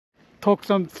talk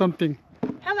something.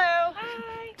 Hello.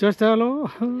 Hi. Just hello.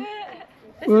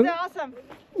 This is awesome.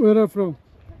 Where are you from?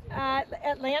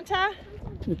 Atlanta.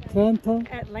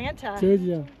 Atlanta,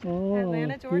 Georgia. Oh,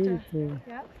 Atlanta, Georgia. Beautiful.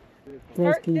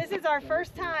 Yep. This is our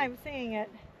first time seeing it.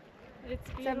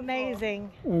 It's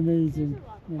amazing. Amazing.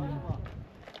 Yeah.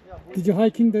 Did you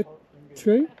hiking that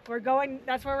trail? We're going.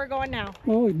 That's where we're going now.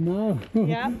 Oh, now.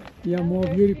 Yeah. Yeah, more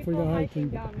beautiful the hiking.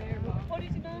 Down there.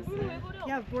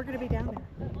 Yeah, we're going to be down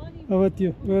there. How about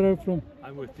you? Where are you from?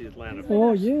 I'm with the Atlanta.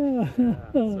 Oh, yeah.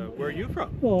 So where are you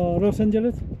from? Oh, Los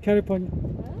Angeles, California.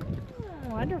 Oh,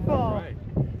 wonderful. All right.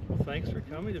 Well, thanks for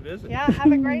coming to visit. Yeah,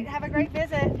 have a great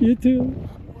visit. You too.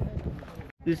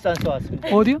 일산서 왔습니다.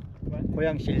 어디요?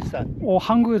 고양시 일산.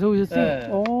 한국에서 오셨어요?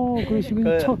 네.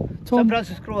 그러시군요. 처음.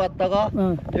 샌프란시스코로 갔다가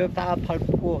여기 다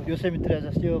밟고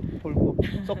요세미트에서 쭉 돌고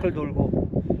서클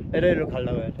돌고 LA를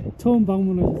가려고 해야 돼. 처음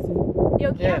방문하셨어요?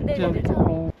 여기요? 네,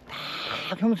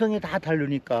 다 형성이 다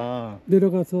다르니까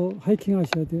내려가서 하이킹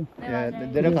하셔야 돼요. 예,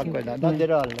 내려갈 거야. 난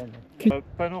내려갈래.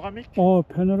 Panoramic?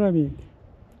 panoramic.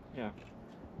 Yeah.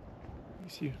 You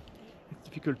see, it's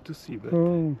difficult to see, but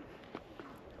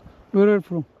Where are you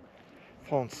from?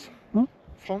 France. Huh?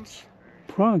 France?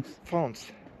 France.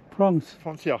 France. France.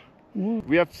 France, yeah. Wow.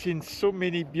 We have seen so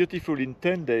many beautiful in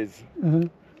 10 days.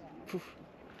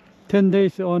 10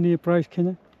 days only Bryce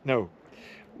Canyon? No.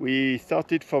 We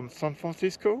started from San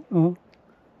Francisco,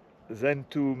 then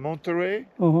to Monterey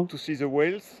to see the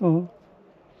whales,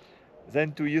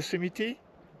 then to Yosemite,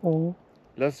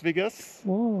 Las Vegas,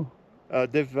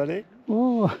 Death Valley,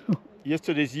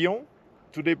 yesterday Zion,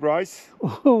 today Bryce,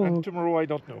 and tomorrow I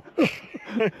don't know.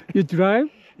 You drive?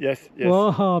 Yes.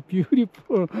 Wow,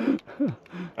 beautiful.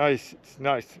 It's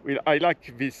nice. I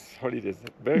like these holidays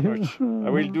very much. I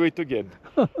will do it again.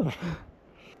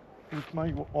 With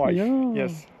my wife. Yeah.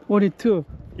 Yes. Only two?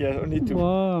 Yeah, only two.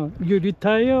 Wow. You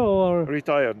retire or?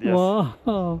 Retired, yes.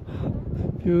 Wow.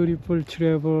 Beautiful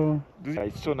travel.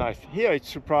 It's so nice. Here it's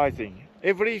surprising.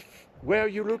 Where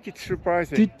you look, it's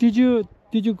surprising. Did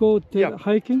you go to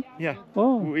hiking? Yeah.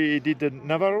 Oh. We did the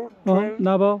Navarro Trail.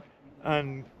 Navarro.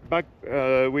 And back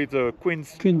with the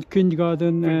Queen's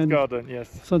Garden and Garden,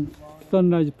 yes.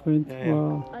 Sunrise Point. Yeah.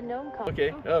 Wow.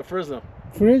 Okay, Fresno.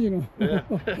 Fresno. Yeah.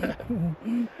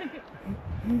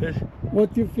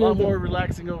 What do you feel? A lot more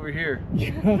relaxing over here.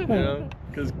 You know,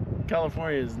 because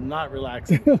California is not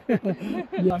relaxing.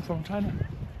 I'm from China.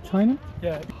 China?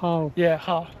 Yeah. How? Yeah,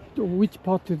 how? Which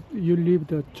part you live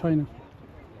in China?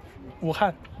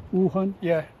 Wuhan. Wuhan?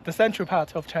 Yeah, the central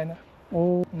part of China.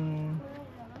 Oh.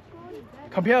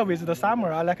 Compared with the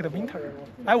summer, I like the winter.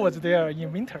 I was there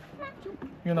in winter.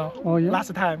 You know,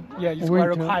 last time, it's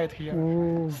very quiet here.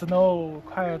 Snow,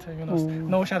 quiet,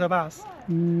 no shuttle bus.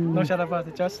 No shuttle bus,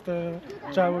 just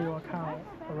drive your car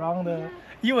around.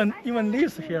 Even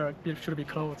leaves here should be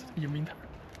closed in winter.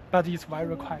 But it's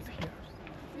very quiet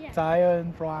here.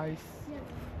 Zion, Bryce.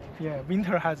 Yeah,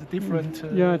 winter has a different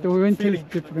the winter feeling.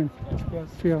 is different. Yes.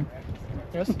 Feel.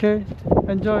 Yes. Okay,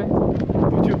 enjoy.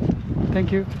 You too.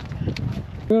 Thank you.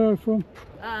 Where are you from?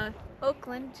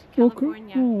 Oakland,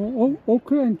 California.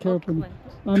 Oakland, California.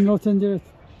 I'm Los Angeles.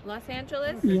 Los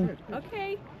Angeles? Yeah.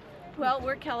 Okay. Well,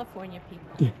 we're California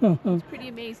people. It's pretty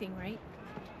amazing, right?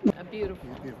 Beautiful.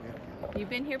 You've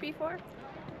been here before?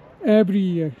 Every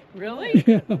year. Really?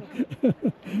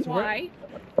 Why?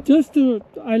 Just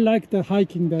I like the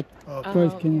hiking that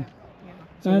Bryce Canyon.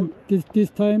 Yeah. And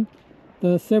this time,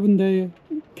 the 7-day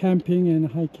camping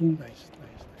and hiking. Nice.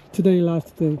 Today,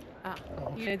 last day.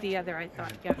 You know the other, I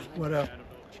thought, yeah.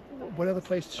 What other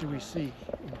place should we see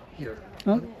here?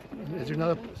 Huh? Is there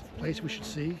another place we should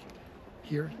see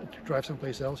here? To drive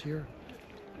someplace else here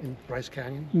in Bryce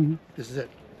Canyon? This is it.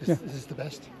 Is this the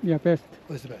best? Yeah, best.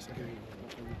 What is the best? Okay.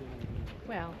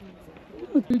 Well.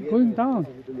 Going down.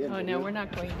 Oh no, we're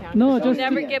not going down. No, We'll just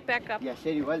never get back up.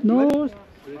 No,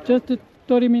 just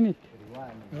 30 minutes.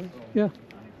 Yeah,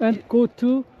 and go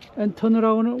to and turn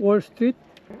around Wall Street.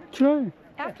 Try.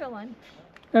 After lunch.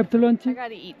 After lunch? I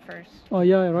gotta eat first. Oh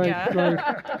yeah, right.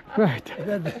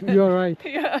 You're right.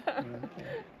 Yeah.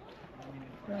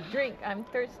 Drink. I'm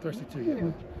thirsty. Thirsty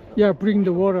too. Yeah, bring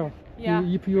the water. Yeah.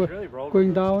 If you are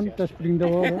going down, just bring the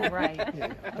water. Right.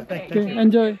 Okay,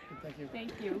 enjoy.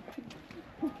 Thank you.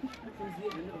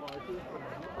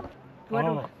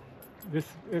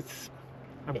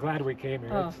 I'm glad we came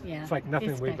here. It's like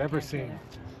nothing we've ever seen.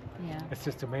 Yeah. It's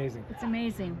just amazing. It's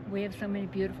amazing. We have so many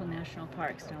beautiful national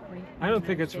parks, don't we? I don't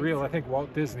think it's real. I think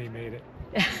Walt Disney made it.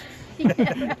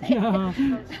 Yeah,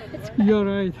 you're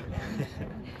right.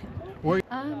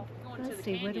 Let's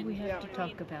see, what do we have to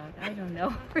talk about? I don't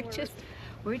know.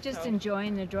 We're just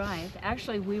enjoying the drive.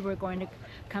 Actually, we were going to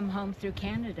come home through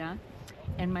Canada,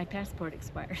 and my passport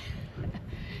expired.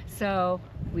 So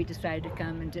we decided to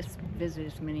come and just visit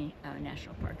as many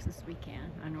national parks as we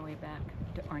can on our way back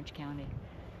to Orange County.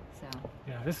 So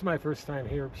yeah, this is my first time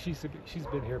here. She's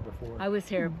been here before. I was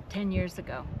here 10 years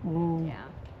ago. Oh. Yeah.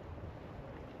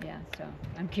 Yeah, so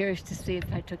I'm curious to see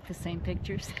if I took the same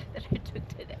pictures that I took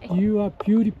today. You are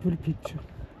beautiful picture.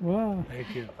 Wow.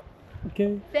 Thank you.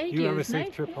 Okay. Thank you. You have a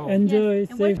safe trip home. Enjoy.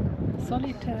 Yes. Safe.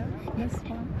 Solitaire, this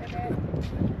one.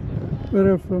 Where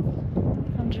are you from?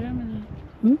 From Germany.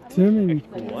 Hmm? Germany.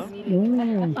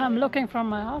 Oh. I'm looking for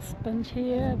my husband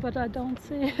here, but I don't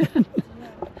see him.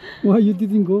 Why you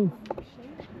didn't go?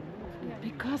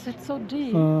 Because it's so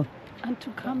deep. And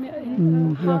to come here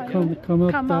yeah,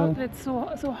 come out, it's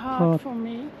so hard for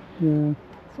me. Yeah.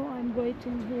 So I'm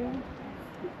waiting here.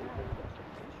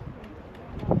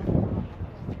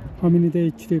 How many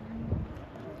days trip?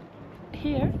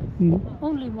 Here?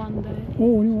 Only one day.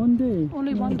 Oh, only one day?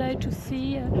 Only one day to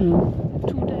see,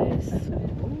 2 days.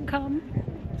 Come,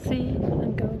 see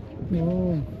and go.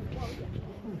 Oh.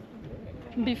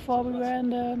 Before we were in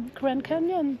the Grand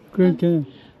Canyon. Grand Canyon.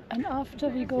 And after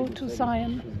we go to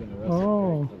Zion.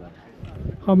 Oh.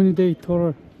 How many days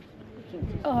total?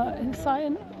 In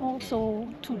Zion also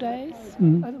 2 days.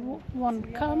 One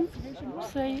come,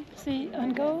 see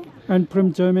and go. And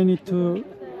from Germany to?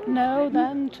 No,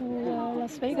 then to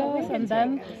Las Vegas and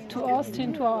then to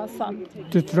Austin to our son.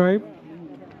 To drive?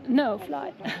 No,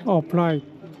 fly. Oh, fly.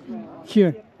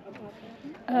 Here?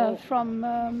 From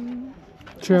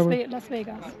Las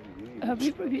Vegas.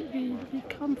 We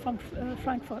come from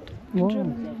Frankfurt, in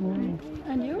Germany.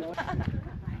 Wow. And you?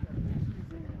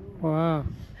 Wow.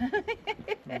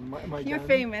 You're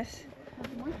famous.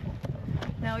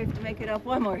 Now we have to make it up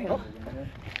one more hill.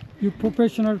 You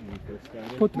professional?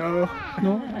 No.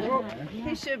 No?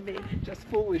 He should be. Just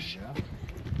foolish.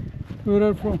 Where are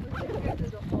you from?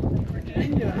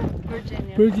 Virginia.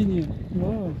 Virginia.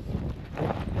 Wow.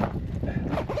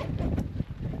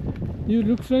 You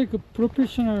look like a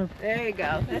professional. There you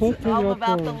go. That's all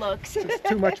about the looks. It's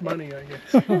too much money, I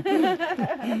guess.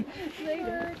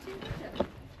 Later.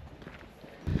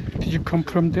 Did you come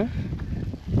from there?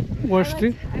 Wall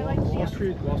Street? Wall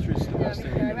Street's the best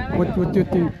thing. What do you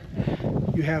think?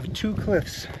 You have two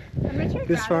cliffs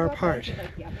this far apart.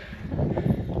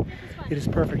 It is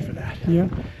perfect for that. Yeah.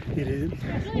 It is.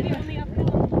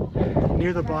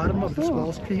 Near the bottom of the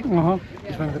Squalls Peak is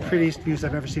one of the prettiest views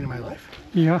I've ever seen in my life.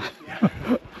 Yeah.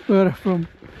 Where are you from?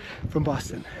 From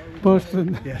Boston.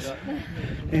 Boston. Yes.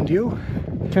 And you?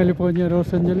 California,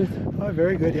 Los Angeles. Oh,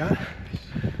 very good, yeah.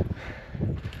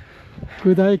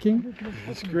 Good hiking?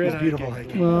 It's great. It's beautiful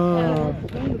hiking. Wow.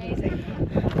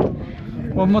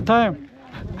 One more time.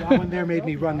 That one there made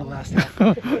me run the last half.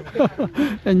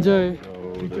 Enjoy.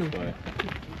 You too.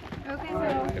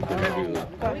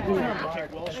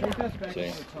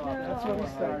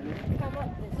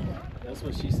 That's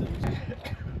what she said.